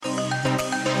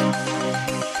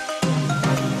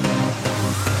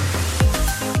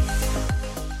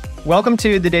Welcome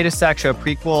to the Data Stack Show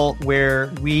prequel,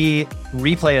 where we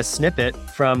replay a snippet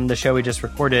from the show we just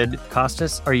recorded.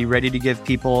 Kostas, are you ready to give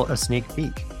people a sneak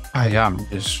peek? I am,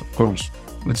 yes, of course.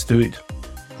 Let's do it.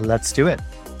 Let's do it.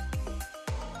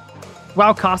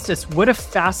 Wow, Kostas, what a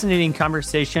fascinating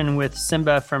conversation with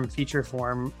Simba from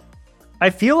Featureform. I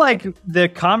feel like the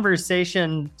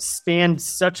conversation spanned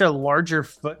such a larger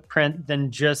footprint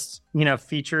than just,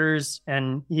 features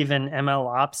and even ML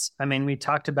ops. I mean, we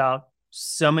talked about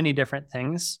so many different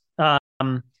things. But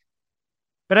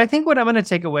I think what I'm going to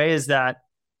take away is that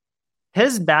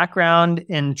his background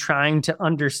in trying to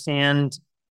understand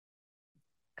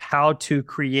how to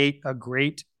create a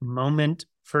great moment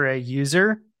for a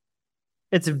user,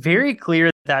 it's very clear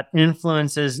that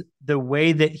influences the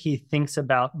way that he thinks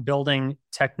about building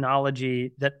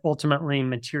technology that ultimately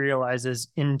materializes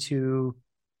into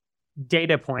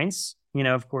data points.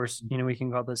 Of course, we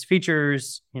can call those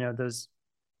features, those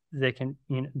they can,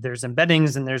 there's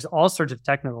embeddings and there's all sorts of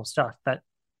technical stuff, but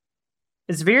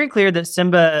it's very clear that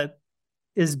Simba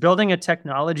is building a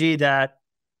technology that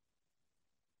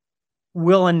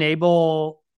will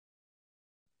enable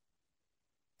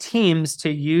teams to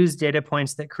use data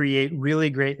points that create really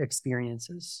great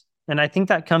experiences. And I think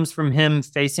that comes from him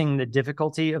facing the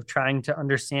difficulty of trying to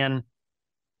understand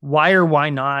why or why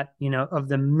not, of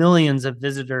the millions of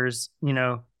visitors,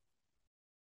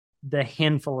 the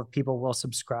handful of people will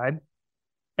subscribe.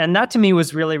 And that to me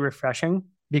was really refreshing,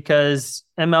 because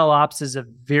ML ops is a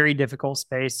very difficult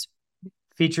space.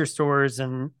 Feature stores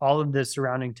and all of the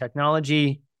surrounding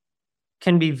technology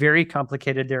can be very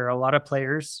complicated. There are a lot of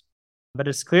players, but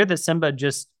it's clear that Simba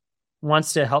just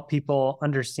wants to help people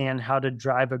understand how to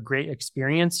drive a great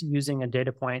experience using a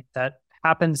data point that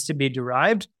happens to be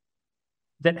derived,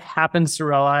 that happens to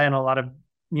rely on a lot of,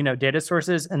 data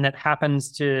sources, and that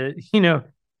happens to,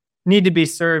 need to be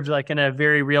served like in a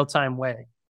very real-time way.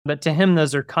 But to him,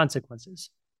 those are consequences.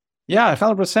 Yeah,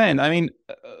 100%. I mean,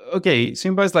 okay,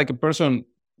 Simba is like a person,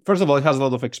 first of all, he has a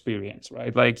lot of experience,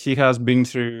 right? Like he has been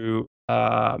through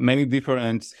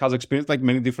has experienced like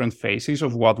many different phases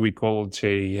of what we call,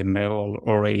 say, ML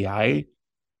or AI.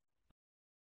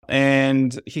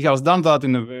 And he has done that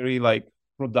in a very like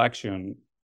production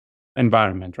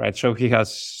environment, right? So he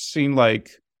has seen like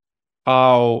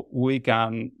how we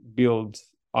can build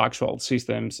actual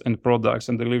systems and products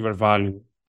and deliver value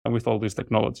with all these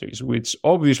technologies, which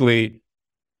obviously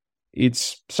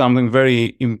it's something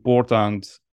very important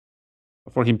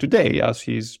for him today as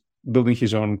he's building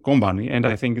his own company. And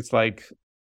I think it's like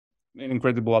an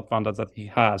incredible advantage that he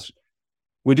has.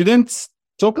 We didn't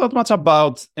talk that much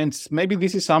about, and maybe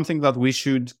this is something that we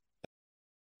should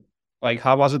like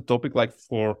have as a topic like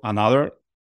for another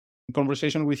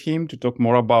conversation with him, to talk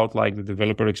more about like the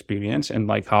developer experience and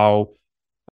like how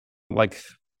like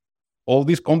all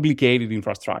this complicated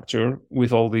infrastructure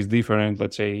with all these different,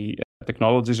 let's say,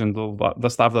 technologies and all the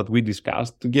stuff that we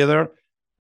discussed together,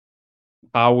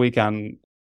 how we can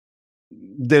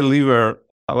deliver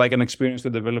like an experience to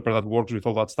the developer that works with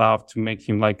all that stuff to make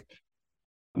him like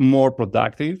more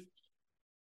productive.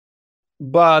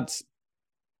 But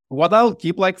what I'll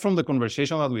keep like from the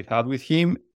conversation that we had with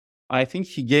him, I think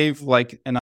he gave like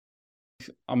an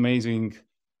amazing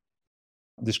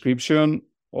description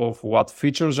of what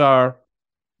features are,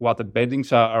 what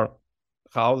embeddings are,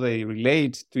 how they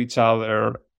relate to each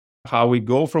other, how we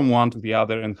go from one to the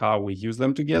other, and how we use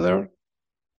them together.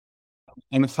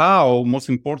 And how, most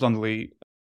importantly,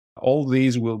 all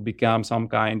these will become some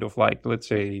kind of like, let's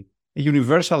say, a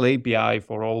universal API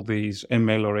for all these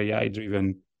ML or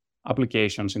AI-driven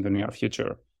applications in the near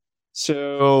future.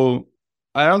 So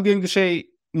I'm not going to say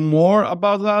more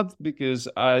about that because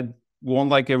I want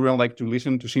like everyone like to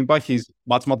listen to Simba. He's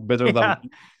much better than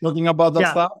talking about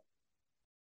that stuff.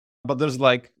 But there's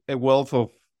like a wealth of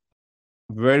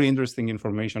very interesting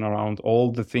information around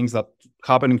all the things that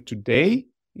happening today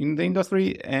in the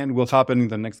industry and will happen in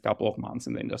the next couple of months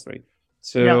in the industry.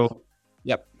 So,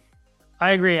 yep.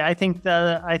 I agree. I think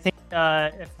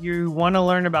if you want to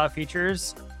learn about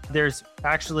features, there's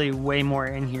actually way more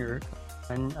in here,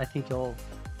 and I think you'll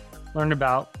learn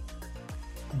about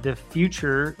the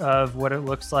future of what it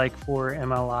looks like for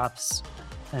ML ops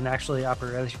and actually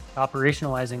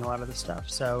operationalizing a lot of the stuff.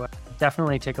 So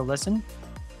definitely take a listen.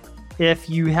 If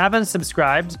you haven't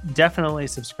subscribed, definitely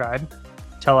subscribe,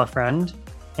 tell a friend,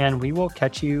 and we will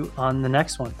catch you on the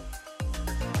next one.